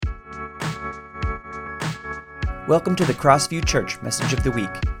Welcome to the Crossview Church Message of the Week.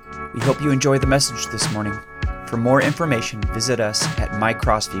 We hope you enjoy the message this morning. For more information, visit us at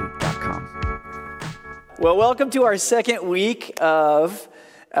mycrossview.com. Well, welcome to our second week of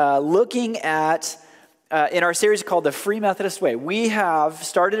looking at, in our series called The Free Methodist Way. We have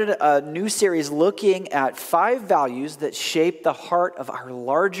started a new series looking at 5 values that shape the heart of our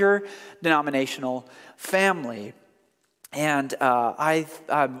larger denominational family. And I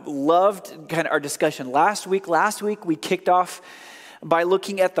loved kind of our discussion last week. Last week we kicked off by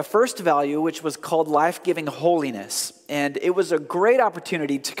looking at the first value, which was called life-giving holiness. And it was a great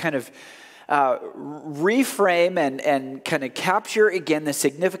opportunity to kind of reframe and kind of capture again the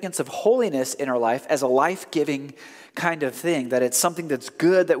significance of holiness in our life as a life-giving kind of thing, that it's something that's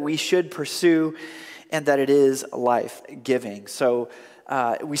good, that we should pursue, and that it is life-giving. So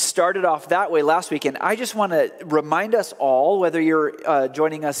we started off that way last week, and I just want to remind us all, whether you're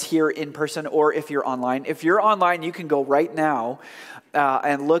joining us here in person or if you're online. If you're online, you can go right now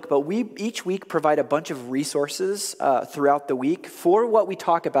and look, but we each week provide a bunch of resources throughout the week for what we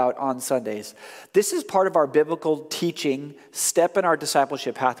talk about on Sundays. This is part of our biblical teaching step in our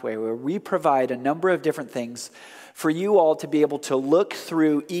discipleship pathway, where we provide a number of different things for you all to be able to look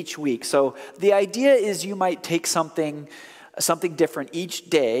through each week. So the idea is you might take something different each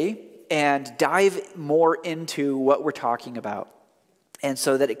day and dive more into what we're talking about. And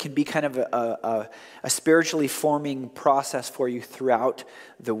so that it can be kind of a spiritually forming process for you throughout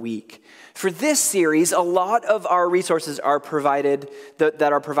the week. For this series, a lot of our resources are provided, that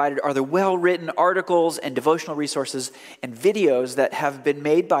are provided are the well-written articles and devotional resources and videos that have been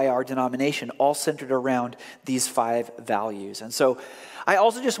made by our denomination, all centered around these 5 values. And so I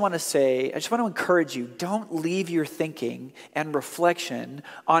also just want to encourage you, don't leave your thinking and reflection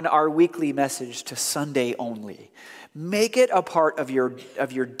on our weekly message to Sunday only. Make it a part of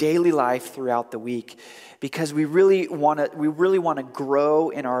your daily life throughout the week, because we really want to grow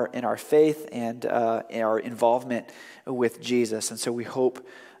in our faith and in our involvement with Jesus. And so we hope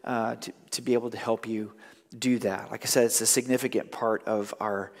to be able to help you do that. Like I said, it's a significant part of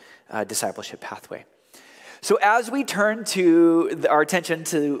our discipleship pathway. So as we turn to our attention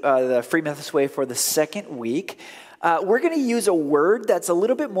to the Free Methodist Way for the second week, we're going to use a word that's a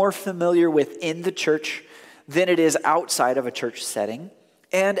little bit more familiar within the church than it is outside of a church setting.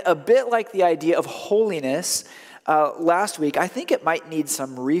 And a bit like the idea of holiness last week, I think it might need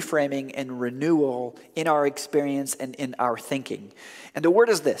some reframing and renewal in our experience and in our thinking. And the word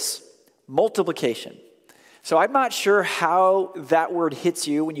is this: multiplication. So I'm not sure how that word hits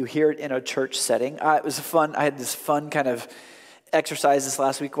you when you hear it in a church setting. It was fun. I had this fun kind of exercise this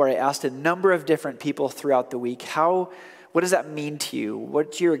last week where I asked a number of different people throughout the week, what does that mean to you?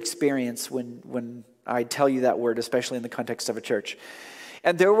 What's your experience when I tell you that word, especially in the context of a church?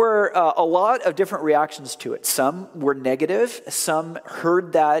 And there were a lot of different reactions to it. Some were negative. Some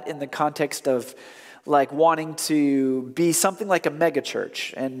heard that in the context of like wanting to be something like a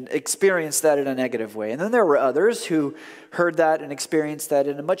megachurch and experience that in a negative way. And then there were others who heard that and experienced that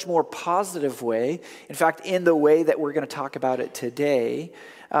in a much more positive way. In fact, in the way that we're going to talk about it today,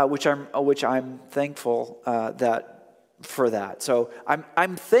 which I'm thankful for that. So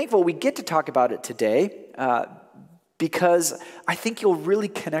I'm thankful we get to talk about it today because I think you'll really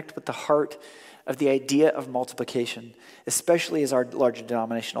connect with the heart of the idea of multiplication, especially as our larger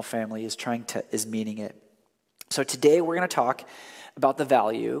denominational family is meaning it. So today we're going to talk about the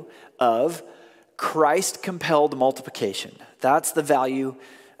value of Christ-compelled multiplication. That's the value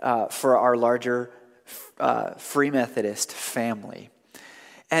for our larger Free Methodist family.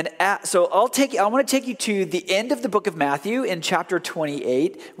 And so I want to take you to the end of the book of Matthew in chapter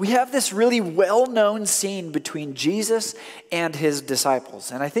 28. We have this really well-known scene between Jesus and his disciples.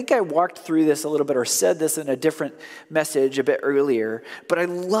 And I think I walked through this a little bit or said this in a different message a bit earlier. But I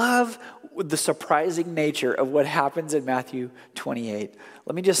love the surprising nature of what happens in Matthew 28.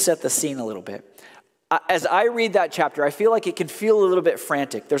 Let me just set the scene a little bit. As I read that chapter, I feel like it can feel a little bit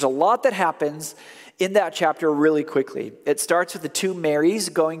frantic. There's a lot that happens in that chapter really quickly. It starts with the 2 Marys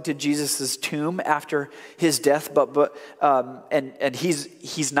going to Jesus' tomb after his death, and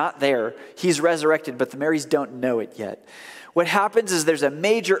he's not there. He's resurrected, but the Marys don't know it yet. What happens is there's a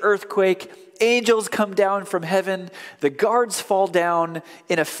major earthquake. Angels come down from heaven. The guards fall down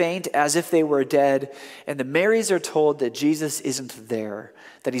in a faint as if they were dead. And the Marys are told that Jesus isn't there,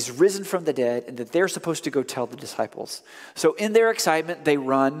 that he's risen from the dead, and that they're supposed to go tell the disciples. So in their excitement, they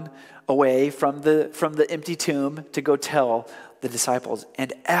run away from the empty tomb to go tell the disciples.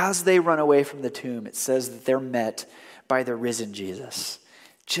 And as they run away from the tomb, it says that they're met by the risen Jesus.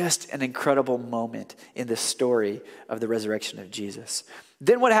 Just an incredible moment in the story of the resurrection of Jesus.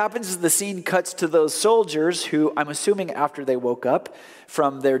 Then what happens is the scene cuts to those soldiers who, I'm assuming after they woke up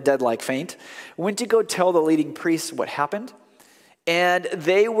from their dead-like faint, went to go tell the leading priests what happened. And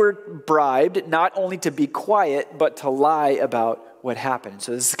they were bribed not only to be quiet, but to lie about what happened.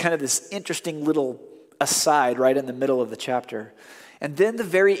 So this is kind of this interesting little aside right in the middle of the chapter. And then the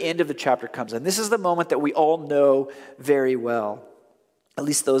very end of the chapter comes. And this is the moment that we all know very well, at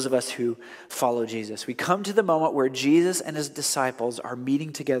least those of us who follow Jesus. We come to the moment where Jesus and his disciples are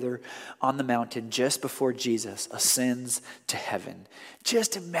meeting together on the mountain just before Jesus ascends to heaven.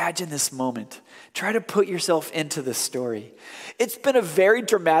 Just imagine this moment. Try to put yourself into the story. It's been a very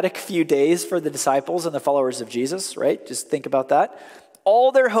dramatic few days for the disciples and the followers of Jesus, right? Just think about that.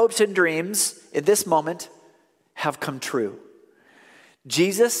 All their hopes and dreams in this moment have come true.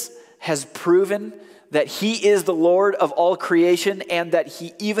 Jesus has proven that he is the Lord of all creation and that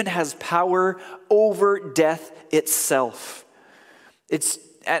he even has power over death itself.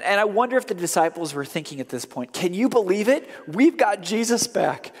 And I wonder if the disciples were thinking at this point, can you believe it? We've got Jesus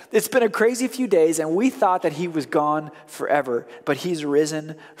back. It's been a crazy few days and we thought that he was gone forever, but he's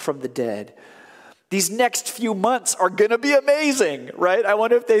risen from the dead. These next few months are going to be amazing, right? I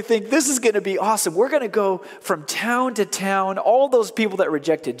wonder if they think this is going to be awesome. We're going to go from town to town, all those people that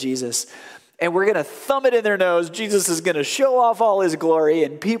rejected Jesus, and we're going to thumb it in their nose. Jesus is going to show off all his glory,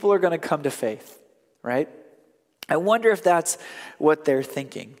 and people are going to come to faith, right? I wonder if that's what they're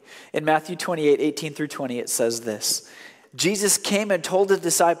thinking. In Matthew 28:18-20, it says this. Jesus came and told his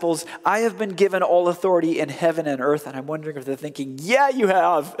disciples, I have been given all authority in heaven and earth. And I'm wondering if they're thinking, yeah, you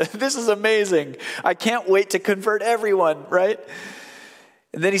have. This is amazing. I can't wait to convert everyone, right?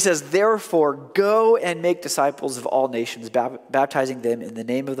 And then he says, therefore, go and make disciples of all nations, baptizing them in the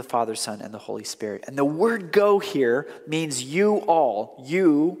name of the Father, Son, and the Holy Spirit. And the word go here means you all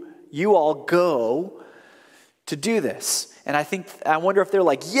go to do this. And I wonder if they're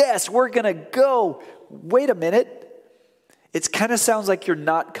like, yes, we're going to go. Wait a minute. It kind of sounds like you're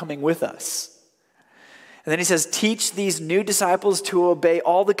not coming with us. And then he says, teach these new disciples to obey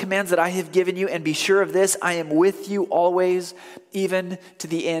all the commands that I have given you, and be sure of this, I am with you always, even to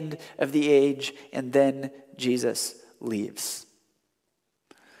the end of the age. And then Jesus leaves.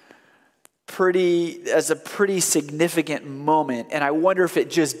 As a pretty significant moment. And I wonder if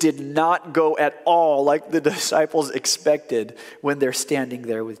it just did not go at all like the disciples expected when they're standing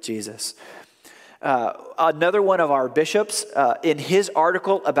there with Jesus. Another one of our bishops, in his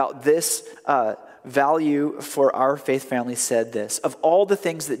article about this value for our faith family, said this: of all the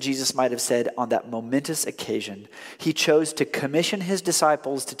things that Jesus might have said on that momentous occasion, he chose to commission his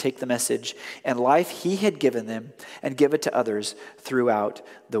disciples to take the message and life he had given them and give it to others throughout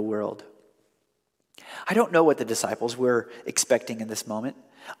the world. I don't know what the disciples were expecting in this moment.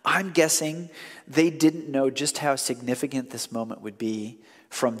 I'm guessing they didn't know just how significant this moment would be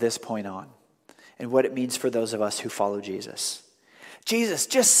from this point on, and what it means for those of us who follow Jesus. Jesus,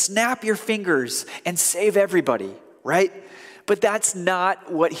 just snap your fingers and save everybody, right? But that's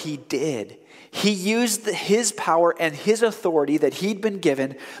not what he did. He used his power and his authority that he'd been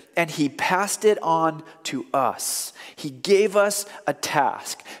given, and he passed it on to us. He gave us a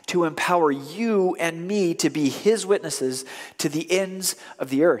task to empower you and me to be his witnesses to the ends of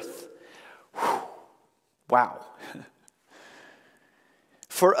the earth. Whew. Wow.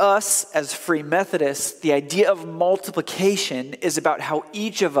 For us as Free Methodists, the idea of multiplication is about how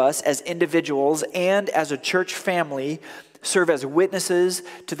each of us as individuals and as a church family serve as witnesses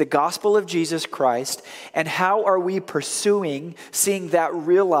to the gospel of Jesus Christ, and how are we pursuing seeing that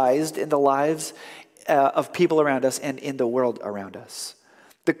realized in the lives of people around us and in the world around us.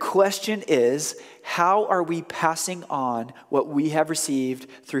 The question is, how are we passing on what we have received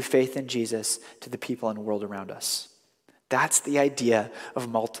through faith in Jesus to the people in the world around us? That's the idea of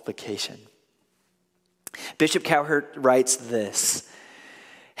multiplication. Bishop Cowherd writes this: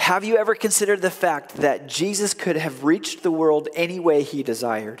 have you ever considered the fact that Jesus could have reached the world any way he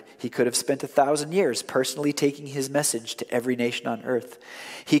desired? He could have spent 1,000 years personally taking his message to every nation on earth.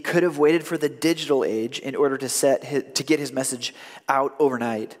 He could have waited for the digital age in order to get his message out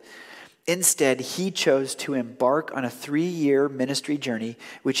overnight. Instead, he chose to embark on a 3-year ministry journey,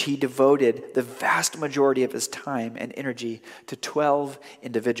 which he devoted the vast majority of his time and energy to 12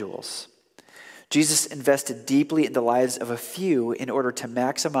 individuals. Jesus invested deeply in the lives of a few in order to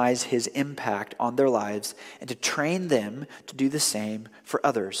maximize his impact on their lives and to train them to do the same for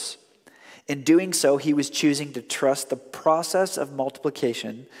others. In doing so, he was choosing to trust the process of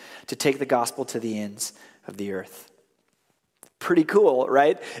multiplication to take the gospel to the ends of the earth. Pretty cool,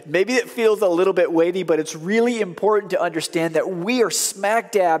 right? Maybe it feels a little bit weighty, but it's really important to understand that we are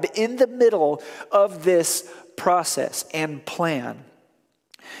smack dab in the middle of this process and plan.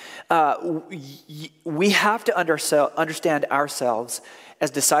 we have to understand ourselves as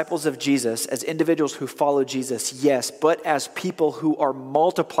disciples of Jesus, as individuals who follow Jesus, yes, but as people who are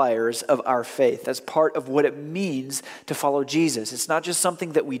multipliers of our faith, as part of what it means to follow Jesus. It's not just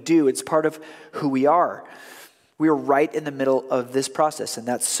something that we do, it's part of who we are. We are right in the middle of this process, and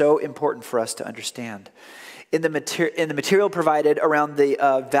that's so important for us to understand. In the material provided around the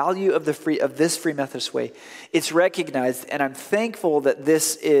value of this Free Methodist Way, it's recognized, and I'm thankful that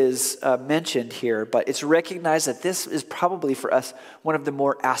this is mentioned here, but it's recognized that this is probably for us one of the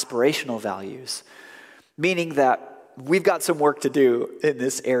more aspirational values, meaning that we've got some work to do in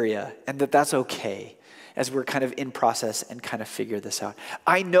this area, and that's okay as we're kind of in process and kind of figure this out.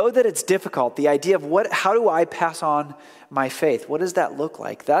 I know that it's difficult, the idea of how do I pass on my faith? What does that look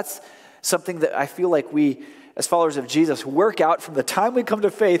like? That's something that I feel like we, as followers of Jesus, work out from the time we come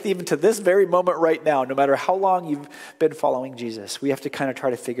to faith even to this very moment right now, no matter how long you've been following Jesus. We have to kind of try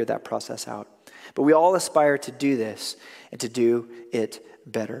to figure that process out. But we all aspire to do this and to do it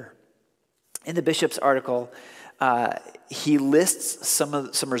better. In the bishop's article, he lists some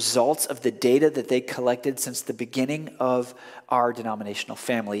results of the data that they collected since the beginning of our denominational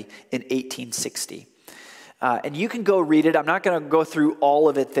family in 1860. And you can go read it. I'm not going to go through all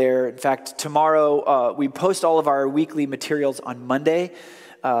of it there. In fact, tomorrow we post all of our weekly materials on Monday.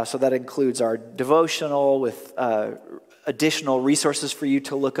 So that includes our devotional with additional resources for you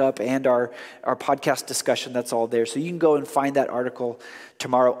to look up and our podcast discussion. That's all there. So you can go and find that article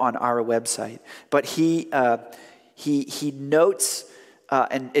tomorrow on our website. But he notes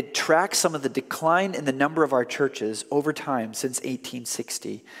and it tracks some of the decline in the number of our churches over time since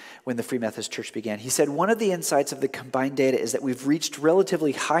 1860 when the Free Methodist Church began. He said, one of the insights of the combined data is that we've reached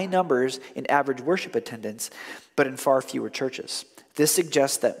relatively high numbers in average worship attendance, but in far fewer churches. This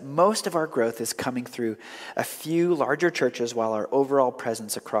suggests that most of our growth is coming through a few larger churches while our overall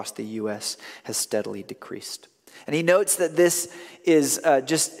presence across the U.S. has steadily decreased. And he notes that this is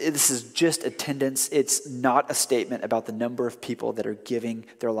just attendance. It's not a statement about the number of people that are giving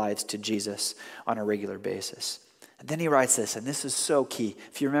their lives to Jesus on a regular basis. And then he writes this, and this is so key.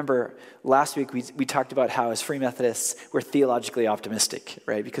 If you remember, last week we talked about how as Free Methodists, we're theologically optimistic,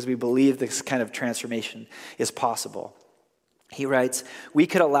 right? Because we believe this kind of transformation is possible. He writes, we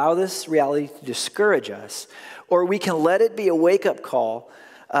could allow this reality to discourage us, or we can let it be a wake-up call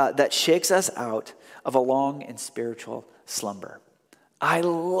that shakes us out of a long and spiritual slumber. I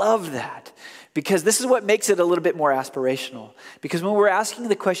love that because this is what makes it a little bit more aspirational. Because when we're asking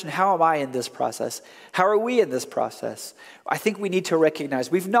the question, how am I in this process? How are we in this process? I think we need to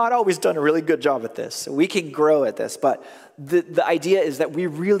recognize we've not always done a really good job at this. We can grow at this, but the idea is that we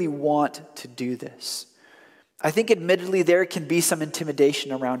really want to do this. I think admittedly there can be some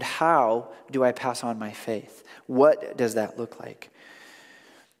intimidation around how do I pass on my faith? What does that look like?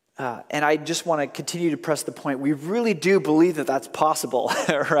 And I just want to continue to press the point. We really do believe that that's possible,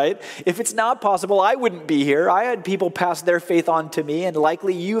 right? If it's not possible, I wouldn't be here. I had people pass their faith on to me, and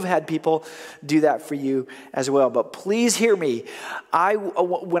likely you've had people do that for you as well. But please hear me.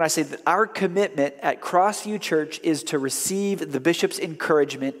 When I say that our commitment at Crossview Church is to receive the bishop's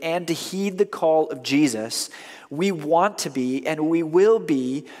encouragement and to heed the call of Jesus, we want to be and we will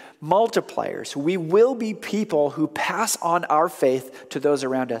be multipliers. We will be people who pass on our faith to those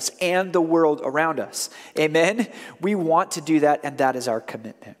around us and the world around us. Amen? We want to do that, and that is our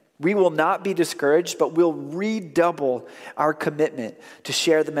commitment. We will not be discouraged, but we'll redouble our commitment to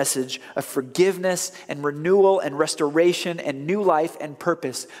share the message of forgiveness and renewal and restoration and new life and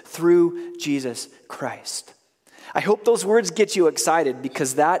purpose through Jesus Christ. I hope those words get you excited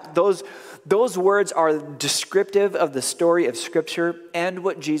because those words are descriptive of the story of Scripture and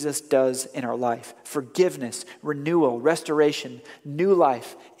what Jesus does in our life. Forgiveness, renewal, restoration, new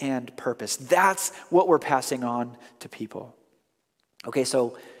life, and purpose. That's what we're passing on to people. Okay,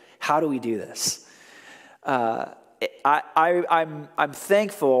 so how do we do this? I'm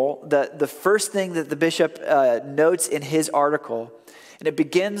thankful that the first thing that the bishop notes in his article, and it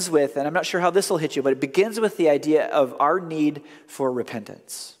begins with, and I'm not sure how this will hit you, but it begins with the idea of our need for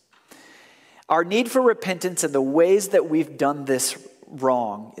repentance. Our need for repentance and the ways that we've done this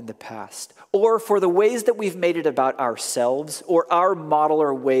wrong in the past, or for the ways that we've made it about ourselves or our model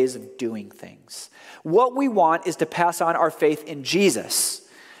or ways of doing things. What we want is to pass on our faith in Jesus,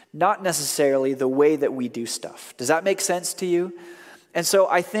 not necessarily the way that we do stuff. Does that make sense to you? And so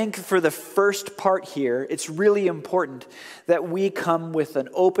I think for the first part here, it's really important that we come with an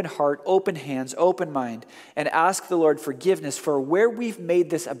open heart, open hands, open mind, and ask the Lord forgiveness for where we've made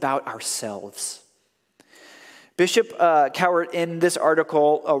this about ourselves. Bishop Cowart in this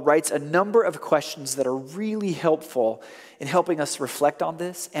article writes a number of questions that are really helpful in helping us reflect on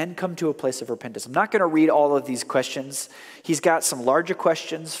this and come to a place of repentance. I'm not going to read all of these questions. He's got some larger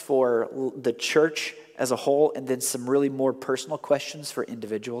questions for the church as a whole, and then some really more personal questions for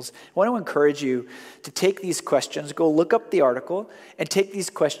individuals. I want to encourage you to take these questions, go look up the article, and take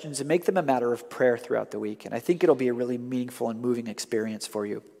these questions and make them a matter of prayer throughout the week. And I think it'll be a really meaningful and moving experience for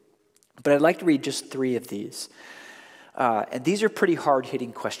you. But I'd like to read just 3 of these. And these are pretty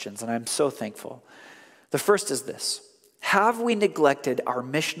hard-hitting questions, and I'm so thankful. The first is this: have we neglected our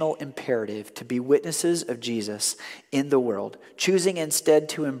missional imperative to be witnesses of Jesus in the world, choosing instead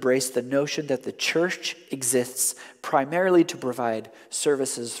to embrace the notion that the church exists primarily to provide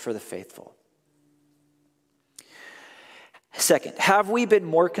services for the faithful? Second, have we been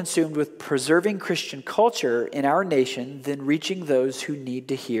more consumed with preserving Christian culture in our nation than reaching those who need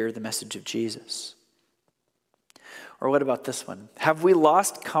to hear the message of Jesus? Or what about this one? Have we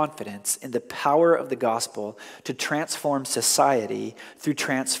lost confidence in the power of the gospel to transform society through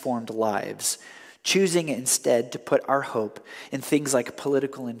transformed lives, choosing instead to put our hope in things like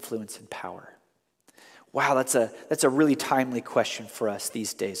political influence and power? Wow, that's a really timely question for us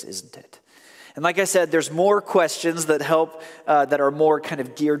these days, isn't it? And like I said, there's more questions that help, that are more kind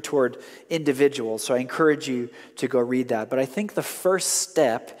of geared toward individuals. So I encourage you to go read that. But I think the first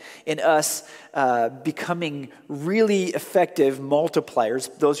step in us becoming really effective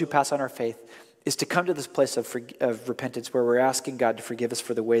multipliers, those who pass on our faith, is to come to this place of repentance where we're asking God to forgive us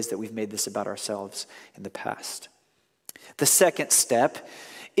for the ways that we've made this about ourselves in the past. The second step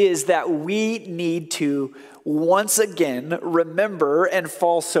is that we need to once again remember and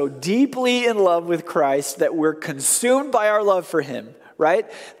fall so deeply in love with Christ that we're consumed by our love for him, right?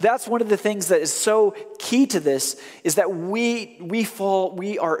 That's one of the things that is so key to this, is that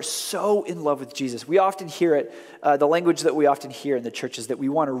we are so in love with Jesus. We often hear it, the language that we often hear in the church is that we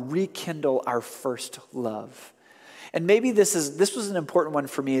want to rekindle our first love. And maybe this was an important one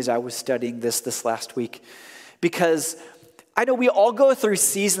for me as I was studying this last week, because I know we all go through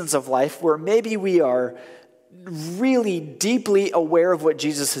seasons of life where maybe we are really deeply aware of what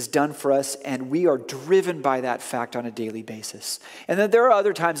Jesus has done for us, and we are driven by that fact on a daily basis. And then there are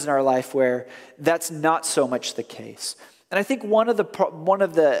other times in our life where that's not so much the case. And I think one of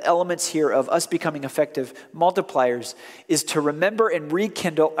the elements here of us becoming effective multipliers is to remember and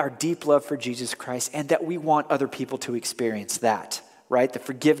rekindle our deep love for Jesus Christ, and that we want other people to experience that, right? The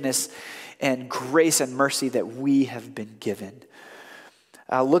forgiveness and grace and mercy that we have been given.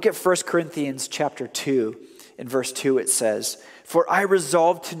 Look at 1 Corinthians chapter 2. In verse 2 it says, "For I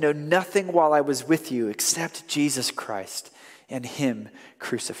resolved to know nothing while I was with you except Jesus Christ and him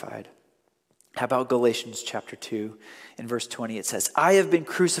crucified." How about Galatians chapter 2? In verse 20 it says, "I have been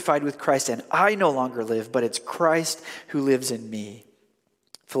crucified with Christ, and I no longer live, but it's Christ who lives in me."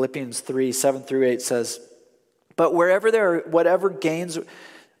 Philippians 3, 7 through 8 says, But whatever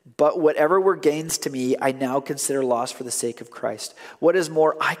were gains to me, I now consider loss for the sake of Christ. What is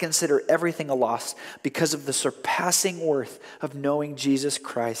more, I consider everything a loss because of the surpassing worth of knowing Jesus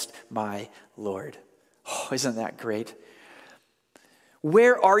Christ, my Lord. Oh, isn't that great?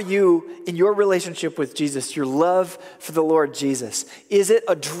 Where are you in your relationship with Jesus, your love for the Lord Jesus? Is it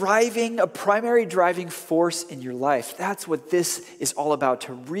a primary driving force in your life? That's what this is all about,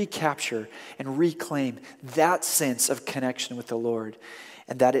 to recapture and reclaim that sense of connection with the Lord.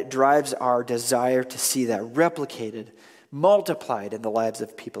 And that it drives our desire to see that replicated, multiplied in the lives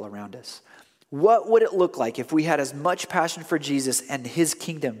of people around us. What would it look like if we had as much passion for Jesus and his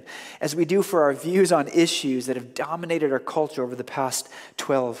kingdom as we do for our views on issues that have dominated our culture over the past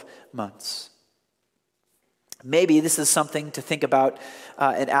 12 months? Maybe this is something to think about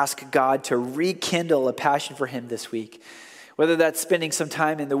and ask God to rekindle a passion for him this week. Whether that's spending some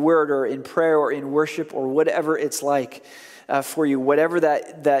time in the Word or in prayer or in worship or whatever it's like. For you, whatever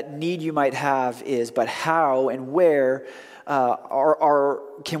that need you might have is, but how and where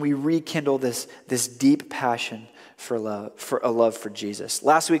can we rekindle this deep passion for a love for Jesus?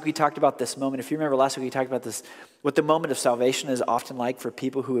 Last week we talked about this moment. If you remember last week we talked about this, what the moment of salvation is often like for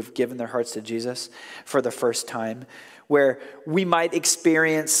people who have given their hearts to Jesus for the first time, where we might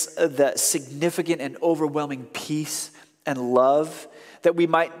experience the significant and overwhelming peace and love that we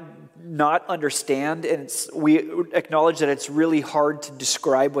might not understand, and we acknowledge that it's really hard to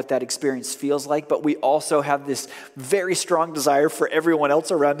describe what that experience feels like, but we also have this very strong desire for everyone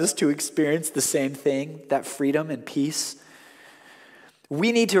else around us to experience the same thing, that freedom and peace.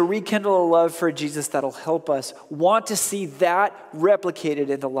 We need to rekindle a love for Jesus that'll help us want to see that replicated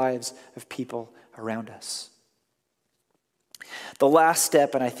in the lives of people around us. The last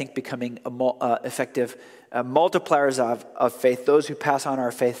step, and I think becoming effective multipliers of faith, those who pass on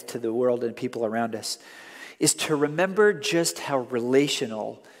our faith to the world and people around us, is to remember just how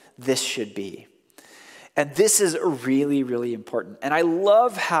relational this should be. And this is really, really important. And I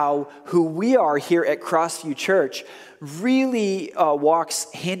love how who we are here at Crossview Church really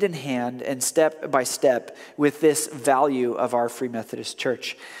walks hand in hand and step by step with this value of our Free Methodist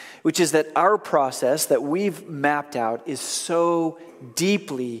Church, which is that our process that we've mapped out is so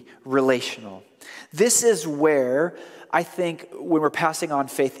deeply relational. This is where I think when we're passing on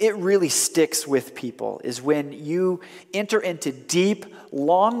faith, it really sticks with people, is when you enter into deep,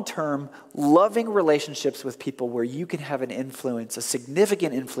 long-term, loving relationships with people where you can have an influence, a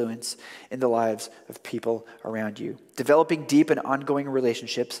significant influence in the lives of people around you. Developing deep and ongoing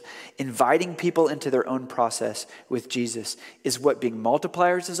relationships, inviting people into their own process with Jesus is what being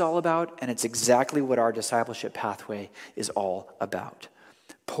multipliers is all about, and it's exactly what our discipleship pathway is all about.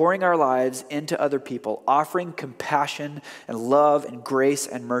 Pouring our lives into other people, offering compassion and love and grace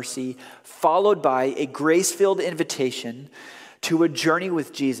and mercy, followed by a grace-filled invitation to a journey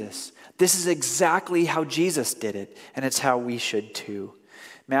with Jesus. This is exactly how Jesus did it, and it's how we should too.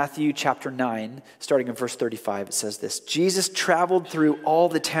 Matthew chapter 9, starting in verse 35, it says this: Jesus traveled through all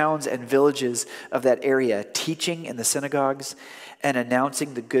the towns and villages of that area, teaching in the synagogues and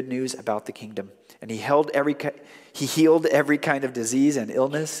announcing the good news about the kingdom. And he healed every kind of disease and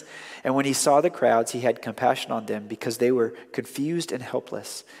illness. And when he saw the crowds, he had compassion on them because they were confused and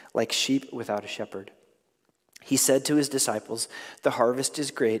helpless, like sheep without a shepherd. He said to his disciples, "The harvest is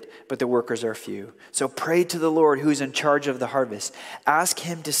great, but the workers are few. So pray to the Lord who's in charge of the harvest. Ask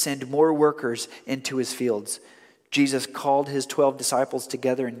him to send more workers into his fields." Jesus called his 12 disciples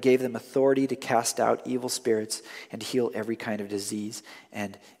together and gave them authority to cast out evil spirits and heal every kind of disease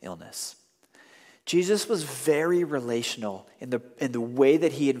and illness. Jesus was very relational in the way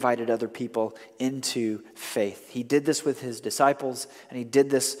that he invited other people into faith. He did this with his disciples, and he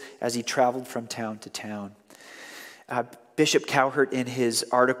did this as he traveled from town to town. Bishop Cowherd, in his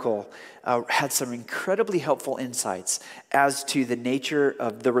article, had some incredibly helpful insights as to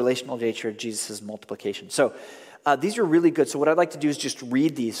the relational nature of Jesus' multiplication. So these are really good. So what I'd like to do is just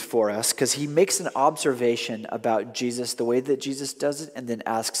read these for us, because he makes an observation about Jesus, the way that Jesus does it, and then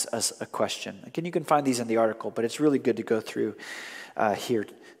asks us a question. Again, you can find these in the article, but it's really good to go through here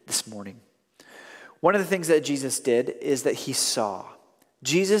this morning. One of the things that Jesus did is that he saw.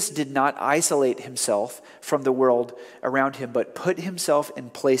 Jesus did not isolate himself from the world around him, but put himself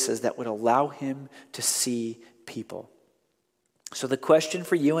in places that would allow him to see people. So the question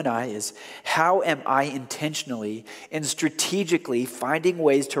for you and I is, how am I intentionally and strategically finding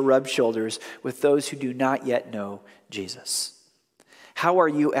ways to rub shoulders with those who do not yet know Jesus? How are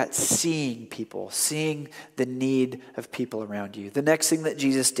you at seeing people, seeing the need of people around you? The next thing that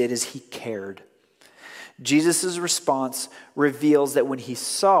Jesus did is he cared. Jesus' response reveals that when he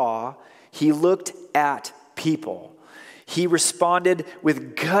saw, he looked at people. He responded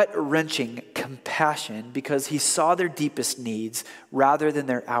with gut-wrenching compassion because he saw their deepest needs rather than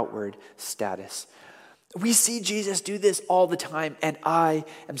their outward status. We see Jesus do this all the time, and I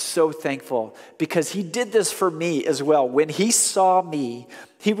am so thankful because he did this for me as well. When he saw me,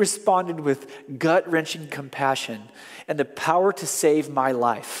 he responded with gut-wrenching compassion and the power to save my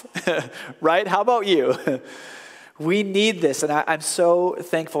life. Right? How about you? We need this, and I'm so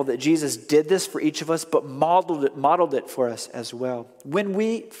thankful that Jesus did this for each of us, but modeled it for us as well.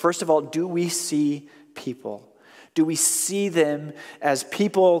 First of all, do we see people? Do we see them as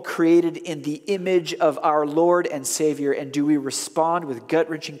people created in the image of our Lord and Savior, and do we respond with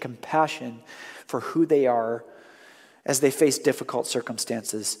gut-wrenching compassion for who they are as they face difficult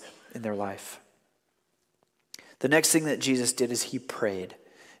circumstances in their life? The next thing that Jesus did is he prayed.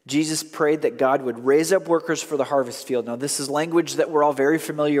 Jesus prayed that God would raise up workers for the harvest field. Now, this is language that we're all very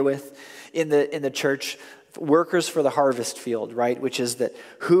familiar with in the church. Workers for the harvest field, right? Which is that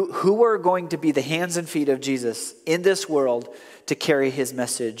who are going to be the hands and feet of Jesus in this world to carry his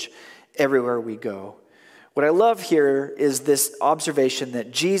message everywhere we go. What I love here is this observation that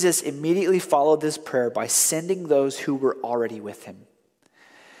Jesus immediately followed this prayer by sending those who were already with him.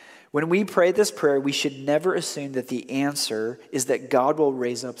 When we pray this prayer, we should never assume that the answer is that God will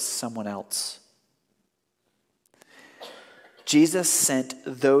raise up someone else. Jesus sent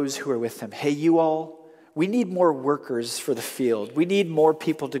those who are with him. Hey, you all, we need more workers for the field. We need more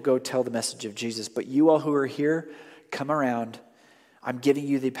people to go tell the message of Jesus. But you all who are here, come around. I'm giving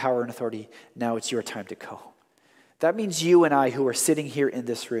you the power and authority. Now it's your time to go. That means you and I who are sitting here in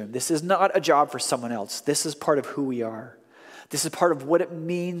this room. This is not a job for someone else. This is part of who we are. This is part of what it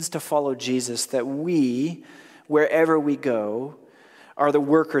means to follow Jesus, that we wherever we go are the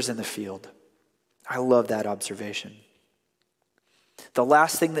workers in the field. I love that observation. The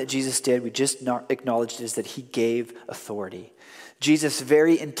last thing that Jesus did, we just acknowledged, is that he gave authority. Jesus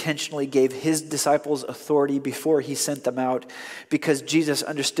very intentionally gave his disciples authority before he sent them out because Jesus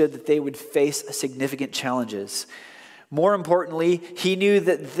understood that they would face significant challenges. More importantly, he knew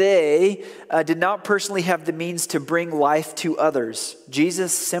that they did not personally have the means to bring life to others.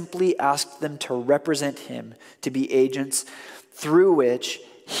 Jesus simply asked them to represent him, to be agents through which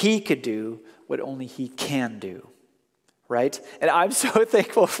he could do what only he can do. Right? And I'm so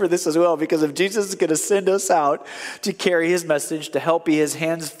thankful for this as well, because if Jesus is going to send us out to carry his message, to help be his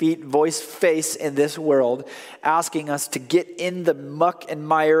hands, feet, voice, face in this world, asking us to get in the muck and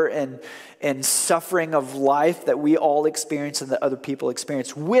mire and suffering of life that we all experience and that other people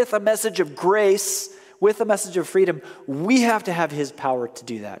experience with a message of grace, with a message of freedom, we have to have his power to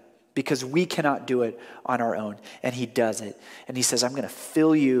do that, because we cannot do it on our own. And he does it. And he says, I'm going to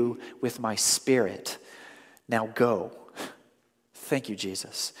fill you with my spirit. Now go. Thank you,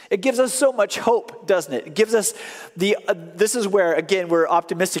 Jesus. It gives us so much hope, doesn't it? It gives us this is where, again, we're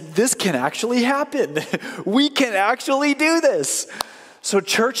optimistic. This can actually happen. We can actually do this. So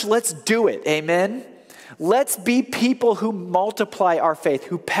church, let's do it. Amen. Let's be people who multiply our faith,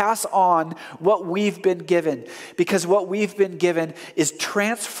 who pass on what we've been given, because what we've been given is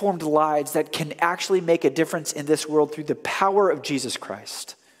transformed lives that can actually make a difference in this world through the power of Jesus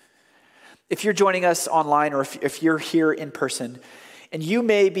Christ. If you're joining us online, or if you're here in person, and you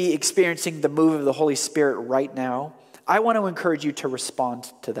may be experiencing the move of the Holy Spirit right now, I want to encourage you to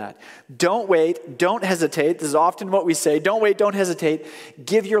respond to that. Don't wait. Don't hesitate. This is often what we say. Don't wait. Don't hesitate.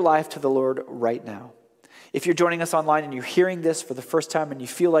 Give your life to the Lord right now. If you're joining us online and you're hearing this for the first time and you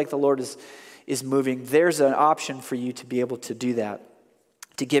feel like the Lord is moving, there's an option for you to be able to do that,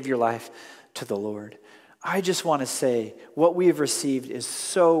 to give your life to the Lord. I just want to say what we have received is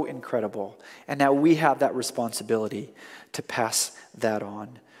so incredible, and now we have that responsibility to pass that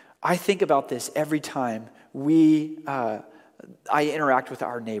on. I think about this every time I interact with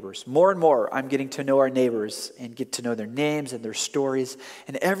our neighbors. More and more, I'm getting to know our neighbors and get to know their names and their stories.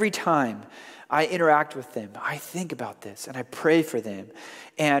 And every time I interact with them, I think about this and I pray for them.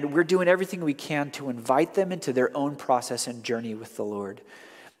 And we're doing everything we can to invite them into their own process and journey with the Lord.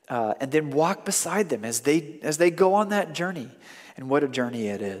 And then walk beside them as they go on that journey. And what a journey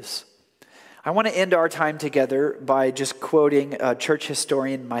it is. I want to end our time together by just quoting church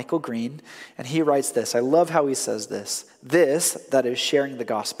historian Michael Green. And he writes this. I love how he says this. This, that is sharing the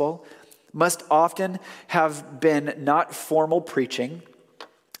gospel, must often have been not formal preaching,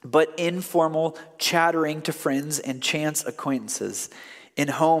 but informal chattering to friends and chance acquaintances in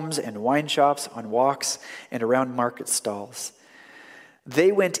homes and wine shops, on walks, and around market stalls.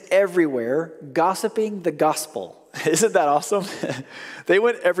 They went everywhere gossiping the gospel. Isn't that awesome? They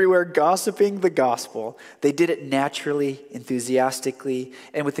went everywhere gossiping the gospel. They did it naturally, enthusiastically,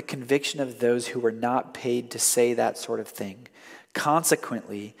 and with the conviction of those who were not paid to say that sort of thing.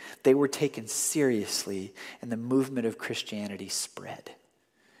 Consequently, they were taken seriously, and the movement of Christianity spread.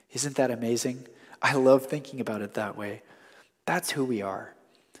 Isn't that amazing? I love thinking about it that way. That's who we are.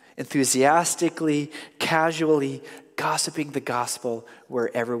 Enthusiastically, casually, gossiping the gospel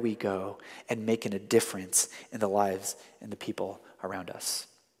wherever we go and making a difference in the lives and the people around us.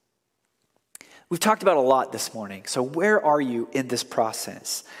 We've talked about a lot this morning. So where are you in this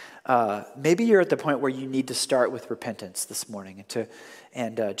process? Maybe you're at the point where you need to start with repentance this morning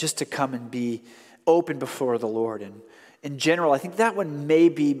and just to come and be open before the Lord. And in general, I think that one may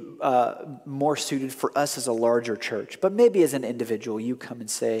be more suited for us as a larger church. But maybe as an individual, you come and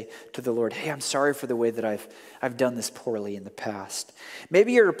say to the Lord, hey, I'm sorry for the way that I've done this poorly in the past.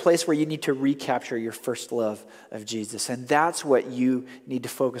 Maybe you're at a place where you need to recapture your first love of Jesus. And that's what you need to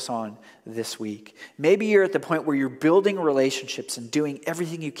focus on this week. Maybe you're at the point where you're building relationships and doing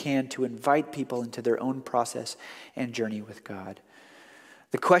everything you can to invite people into their own process and journey with God.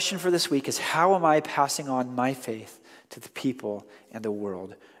 The question for this week is, how am I passing on my faith to the people and the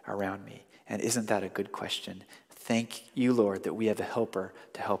world around me? And isn't that a good question? Thank you, Lord, that we have a helper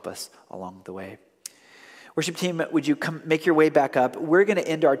to help us along the way. Worship team, would you come make your way back up? We're going to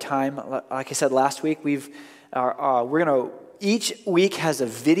end our time. Like I said last week, each week has a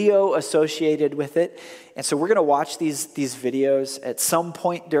video associated with it. And so we're going to watch these videos at some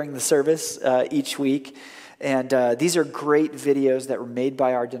point during the service each week. And these are great videos that were made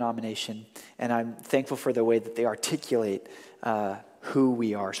by our denomination. And I'm thankful for the way that they articulate who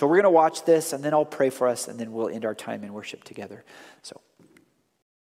we are. So we're going to watch this, and then I'll pray for us, and then we'll end our time in worship together. So